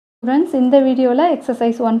Friends, in the video la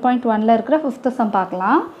exercise 1.1 la irukra fifth sum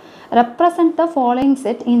paakalam. Represent the following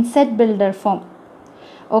set in set builder form.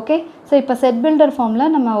 Okay, so ipo set builder form la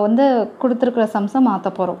nama vandu kuduthirukra sums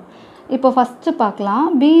maatha porom. Ipo first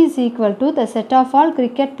paakalam. B is equal to the set of all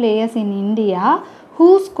cricket players in India who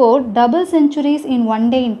scored double centuries in one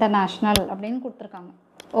day international அப்படினு கொடுத்திருக்காங்க.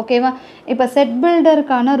 ஓகேவா? இப்போ set builder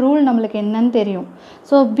கான rule நமக்கு என்னன்னு தெரியும்.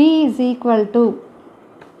 So B is equal to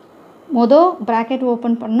மொத bracket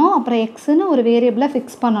open பண்ணனும், அப்புறம் x ன்னு ஒரு வேரியபிளை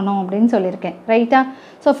ஃபிக்ஸ் பண்ணனும் அப்படினு சொல்லிருக்கேன். ரைட்டா?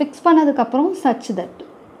 சோ ஃபிக்ஸ் பண்ணதுக்கு அப்புறம் such that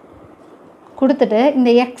கொடுத்துட்டு இந்த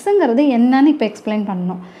xங்கிறது என்னன்னு இப்ப எக்ஸ்பிளைன்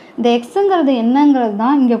பண்ணனும். இந்த xங்கிறது என்னங்கிறது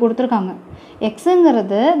தான் இங்க கொடுத்திருக்காங்க.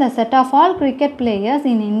 xங்கிறது the set of all cricket players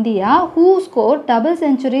in India who scored double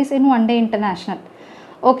centuries in one day international.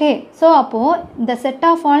 Okay, so அப்போ இந்த set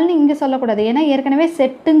of all னு இங்க சொல்ல கூடாது. ஏனா ஏற்கனவே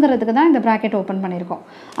செட்ங்கிறதுக்கு தான் இந்த bracket ஓபன் பண்ணிருக்கோம்.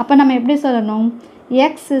 அப்ப நம்ம எப்படி சொல்லணும்?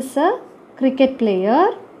 X is a cricket player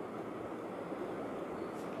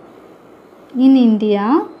in India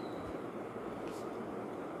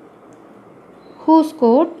who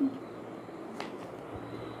scored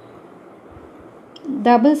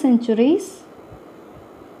double centuries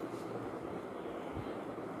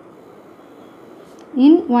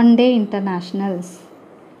in one day internationals.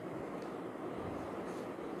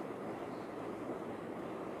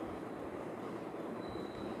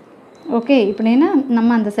 Okay, இப்போ நம்ம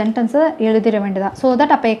அந்த சென்டென்ஸை எழுதிட வேண்டியதா. ஸோ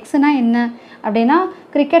தட் அப்போ எக்ஸ்னா என்ன அப்படின்னா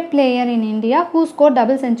cricket player in India who score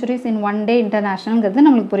double centuries in one day இன்டர்நேஷ்னல்ங்கிறது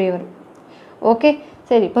நம்மளுக்கு புரிய வரும். ஓகே,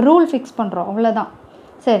 சரி, இப்போ ரூல் ஃபிக்ஸ் பண்ணுறோம், அவ்வளோதான்.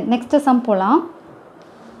 சரி, நெக்ஸ்ட்டு சம் போகலாம்.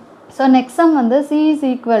 ஸோ நெக்ஸ்ட் சம் வந்து C is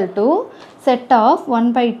equal to set of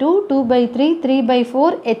 1/2 2/3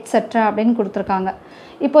 3/4 etcetera அப்படின்னு கொடுத்துருக்காங்க.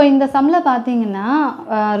 இப்போ இந்த சம்மில் பார்த்தீங்கன்னா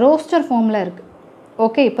ரோஸ்டர் ஃபார்மில் இருக்குது.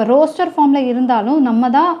 ஓகே, இப்போ ரோஸ்டர் ஃபார்மில் இருந்தாலும் நம்ம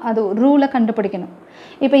தான் அது ரூலை கண்டுபிடிக்கணும்.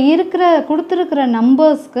 இப்போ கொடுத்துருக்கிற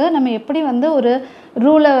நம்பர்ஸ்க்கு நம்ம எப்படி வந்து ஒரு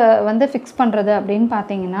ரூலை வந்து ஃபிக்ஸ் பண்ணுறது அப்படின்னு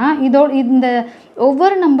பார்த்தீங்கன்னா இந்த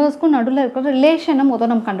ஒவ்வொரு நம்பர்ஸ்க்கும் நடுவில் இருக்கிற ரிலேஷனை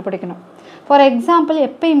முதல் நம்ம கண்டுபிடிக்கணும். ஃபார் எக்ஸாம்பிள்,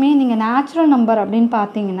 எப்பயுமே நீங்கள் நேச்சுரல் நம்பர் அப்படின்னு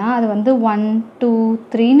பார்த்தீங்கன்னா அது வந்து 1 2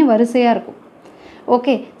 3ன்னு வரிசையாக இருக்கும்.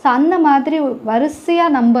 ஓகே, ஸோ அந்த மாதிரி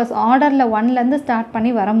வரிசையாக நம்பர்ஸ் ஆர்டரில் 1லேருந்து ஸ்டார்ட்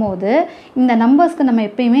பண்ணி வரும்போது இந்த நம்பர்ஸ்க்கு நம்ம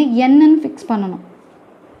எப்பயுமே என்னன்னு ஃபிக்ஸ் பண்ணணும்.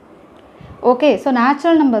 ஓகே, ஸோ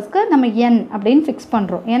நேச்சுரல் நம்பர்ஸ்க்கு நம்ம n அப்படின்னு ஃபிக்ஸ்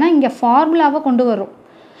பண்ணுறோம். ஏன்னா இங்கே ஃபார்முலாவை கொண்டு வரும்.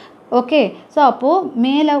 ஓகே, ஸோ அப்போது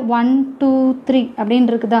மேலே 1 2 3 அப்படின்னு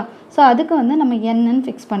இருக்குதா, ஸோ அதுக்கு வந்து நம்ம என்னன்னு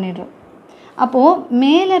ஃபிக்ஸ் பண்ணிடுறோம். அப்போது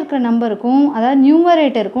மேலே இருக்கிற நம்பருக்கும் அதாவது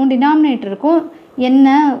நியூமரேட்டருக்கும் டினாமினேட்டருக்கும்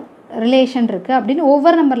என்ன ரிலேஷன் இருக்குது அப்படின்னு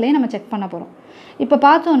ஒவ்வொரு நம்பர்லேயும் நம்ம செக் பண்ண போகிறோம். இப்போ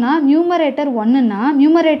பார்த்தோன்னா நியூமரேட்டர் 1ன்னா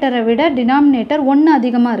நியூமரேட்டரை விட டினாமினேட்டர் 1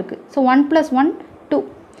 அதிகமாக இருக்குது. ஸோ 1 + 1 2.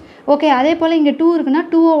 ஓகே, அதே போல் இங்கே 2 இருக்குன்னா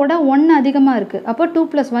 2ஓட 1 அதிகமாக இருக்குது. அப்போ 2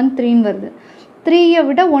 + 1 3ன்னு வருது. 3யை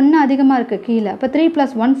விட 1 அதிகமாக இருக்குது கீழே. அப்போ 3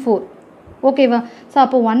 + 1 4. ஓகேவா? ஸோ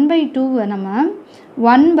அப்போ 1/2 நம்ம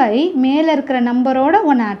 1 மேலே இருக்கிற நம்பரோட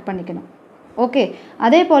 1 ஆட் பண்ணிக்கணும். ஓகே,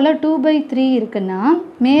 அதே போல் 2/3 இருக்குன்னா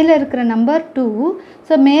மேலே இருக்கிற நம்பர் 2,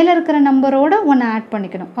 ஸோ மேலே இருக்கிற நம்பரோட 1 ஆட்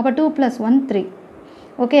பண்ணிக்கணும். அப்போ 2 + 1 3.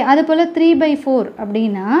 ஓகே, அது போல் 3/4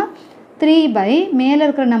 அப்படின்னா 3 மேலே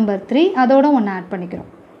இருக்கிற நம்பர் 3 அதோட 1 ஆட் பண்ணிக்கிறோம்.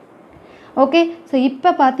 ஓகே, ஸோ இப்போ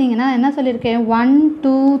பார்த்தீங்கன்னா என்ன சொல்லியிருக்கேன், 1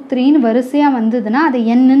 2 3ன்னு வரிசையாக வந்ததுன்னா அதை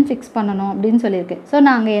என்னன்னு ஃபிக்ஸ் பண்ணணும் அப்படின்னு சொல்லியிருக்கேன். ஸோ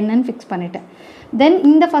நான் அங்கே என்னன்னு ஃபிக்ஸ் பண்ணிட்டேன். தென்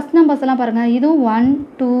இந்த ஃபஸ்ட் நம்பர்ஸ் எல்லாம் பாருங்கள், இதுவும் 1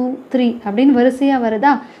 2 3 அப்படின்னு வரிசையாக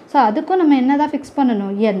வருதா. ஸோ அதுக்கும் நம்ம என்ன தான் ஃபிக்ஸ்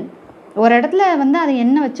பண்ணணும், என். ஒரு இடத்துல வந்து அதை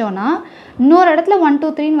என்ன வச்சோன்னா இன்னொரு இடத்துல 1 2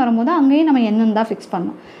 3ன்னு வரும்போது அங்கேயும் நம்ம என்னன்னு தான் ஃபிக்ஸ்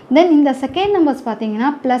பண்ணணும். தென் இந்த செகண்ட் நம்பர்ஸ் பார்த்தீங்கன்னா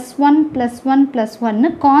 +1 +1 +1ன்னு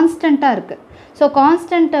கான்ஸ்டண்ட்டாக இருக்குது. ஸோ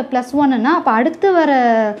கான்ஸ்டன்ட் +1ன்னா அப்போ அடுத்து வர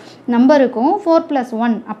நம்பருக்கும் 4 +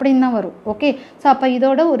 1 அப்படின்னு தான் வரும். ஓகே, ஸோ அப்போ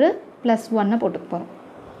இதோட ஒரு +1 போட்டுக்க போகிறோம்.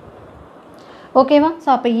 ஓகேவா? ஸோ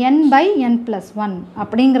அப்போ n/n + 1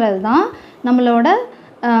 அப்படிங்கிறது தான் நம்மளோட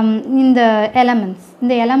இந்த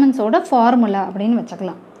எலமெண்ட்ஸோட ஃபார்முலா அப்படின்னு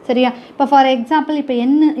வச்சுக்கலாம். சரியா? இப்போ ஃபார் எக்ஸாம்பிள், இப்போ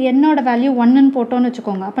என்னோட வேல்யூ 1ன்னு போட்டோன்னு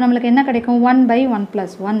வச்சுக்கோங்க. அப்போ நம்மளுக்கு என்ன கிடைக்கும், 1/1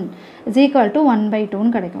 + 1 =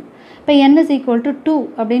 1/2ன்னு கிடைக்கும். இப்போ n = 2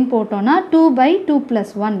 அப்படின்னு போட்டோன்னா 2/2 +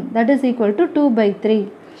 1 = 2/3.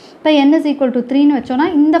 இப்போ n = 3ன்னு வச்சோன்னா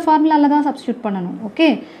இந்த ஃபார்முலாவில் தான் சப்ஸ்டியூட் பண்ணணும். ஓகே,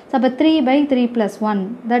 ஸோ அப்போ 3/3 + 1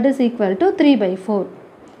 = 3/4.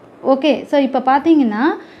 ஓகே, ஸோ இப்போ பார்த்தீங்கன்னா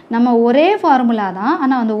நம்ம ஒரே ஃபார்முலா தான்,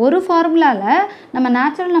 ஆனால் அந்த ஒரு ஃபார்முலாவில் நம்ம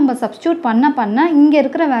நேச்சுரல் நம்பர் சப்ஸ்டியூட் பண்ண இங்கே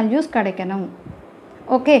இருக்கிற வேல்யூஸ் கிடைக்கணும்.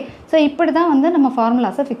 ஓகே, ஸோ இப்படி தான் வந்து நம்ம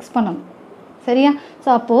ஃபார்முலாஸை ஃபிக்ஸ் பண்ணணும். சரியா? ஸோ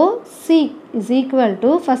அப்போது C is equal to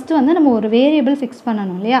first வந்து நம்ம ஒரு வேரியபிள் ஃபிக்ஸ்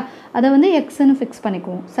பண்ணணும் இல்லையா, அதை வந்து எக்ஸ்ன்னு ஃபிக்ஸ்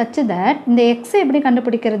பண்ணிக்குவோம். சச் தட் இந்த எக்ஸை எப்படி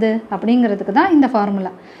கண்டுபிடிக்கிறது அப்படிங்கிறதுக்கு தான் இந்த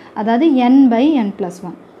ஃபார்முலா, அதாவது n/n +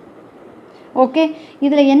 1. ஓகே,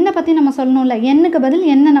 இதில் என்ன பற்றி நம்ம சொல்லணும்ல, எண்ணுக்கு பதில்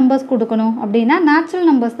என்ன நம்பர்ஸ் கொடுக்கணும் அப்படின்னா நேச்சுரல்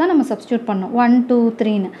நம்பர்ஸ் தான் நம்ம சப்ஸ்டியூட் பண்ணணும் 1 2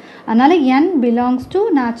 3ன்னு. அதனால் n belongs to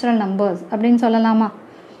natural numbers அப்படின்னு சொல்லலாமா?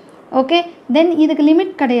 ஓகே, தென் இதுக்கு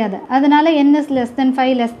லிமிட் கிடையாது, அதனால் n is less than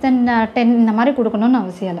 5 less than 10 இந்த மாதிரி கொடுக்கணும்னு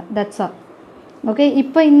அவசியம் இல்லை. That's all. ஓகே,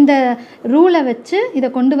 இப்போ இந்த ரூலை வச்சு இதை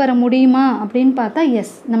கொண்டு வர முடியுமா அப்படின்னு பார்த்தா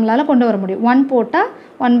எஸ், நம்மளால் கொண்டு வர முடியும். 1 போட்டால்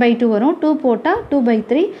 1/2 வரும், 2 போட்டால்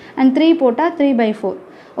 2/3 அண்ட் 3 போட்டால் 3/4.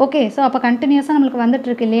 ஓகே, ஸோ அப்போ கண்டினியூஸாக நம்மளுக்கு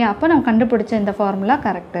வந்துட்டுருக்கு இல்லையா, அப்போ நம்ம கண்டுபிடிச்ச இந்த ஃபார்முலா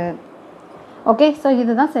கரெக்டு. ஓகே, ஸோ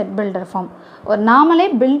இதுதான் செட் பில்டர் ஃபார்ம். ஒரு நாமளே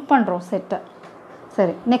பில்ட் பண்ணுறோம் செட்டை.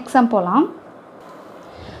 சரி, நெக்ஸ்ட் சம் போகலாம்.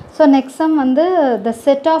 ஸோ நெக்ஸ்ட் சம் வந்து த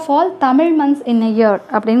set of all Tamil months in a year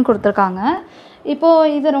அப்படின்னு கொடுத்துருக்காங்க.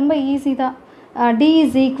 இப்போது இது ரொம்ப ஈஸி தான். d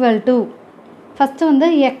is equal to first வந்து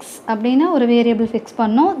எக்ஸ் அப்படின்னு ஒரு வேரியபிள் ஃபிக்ஸ்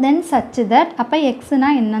பண்ணோம். தென் சச் தட் அப்போ எக்ஸுனா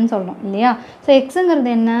என்னன்னு சொல்லணும் இல்லையா. ஸோ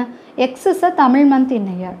எக்ஸுங்கிறது என்ன, X is a Tamil month in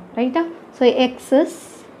a year, ரைட்டா. So X is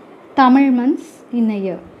Tamil months in a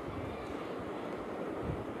year.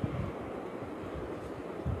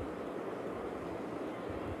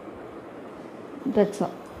 That's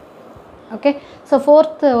all. Okay, so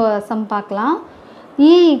fourth some பார்க்கலாம்.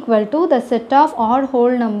 e equal to the set of odd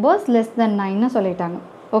whole numbers less than 9ன்னு சொல்லிட்டாங்க.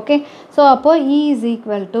 Okay, so அப்போது e is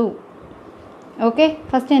equal to, okay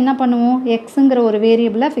first என்ன பண்ணுவோம், எக்ஸுங்கிற ஒரு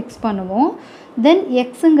வேரியபிளை fix பண்ணுவோம். தென்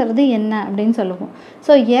எக்ஸுங்கிறது என்ன அப்படின்னு சொல்லுவோம்.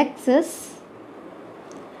 So X is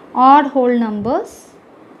odd whole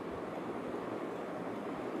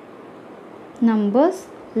numbers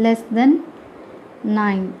less than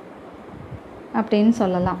 9 அப்படின்னு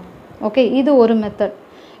சொல்லலாம். ஓகே, இது ஒரு மெத்தட்.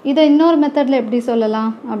 இதை இன்னொரு மெத்தடில் எப்படி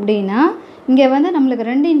சொல்லலாம் அப்படின்னா, இங்கே வந்து நம்மளுக்கு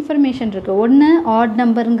 2 இன்ஃபர்மேஷன் இருக்குது. ஒன்று ஆட்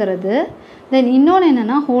நம்பருங்கிறது, தென் இன்னொன்று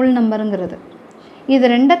என்னென்னா ஹோல் நம்பருங்கிறது. இது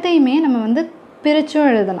ரெண்டத்தையுமே நம்ம வந்து பிரிச்சும்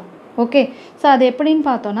எழுதலாம். ஓகே, ஸோ அது எப்படின்னு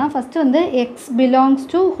பார்த்தோன்னா, ஃபஸ்ட்டு வந்து X belongs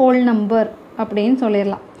to whole number அப்படின்னு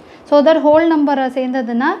சொல்லிடலாம். ஸோ தட் ஹோல் நம்பரை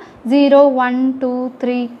சேர்ந்ததுன்னா 0 1 2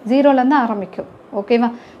 3 0லேருந்து ஆரம்பிக்கும்.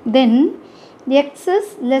 ஓகேவா. தென் X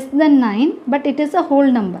is less than 9 but it is a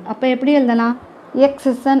whole number. அப்போ எப்படி எழுதலாம், x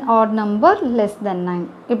is an odd number less than 9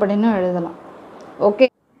 இப்படின்னு எழுதலாம். ஓகே,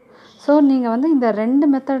 ஸோ நீங்கள் வந்து இந்த 2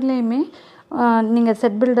 மெத்தட்லேயுமே நீங்கள்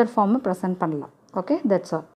செட் பில்டர் ஃபார்மை ப்ரெசென்ட் பண்ணலாம். Okay, that's all.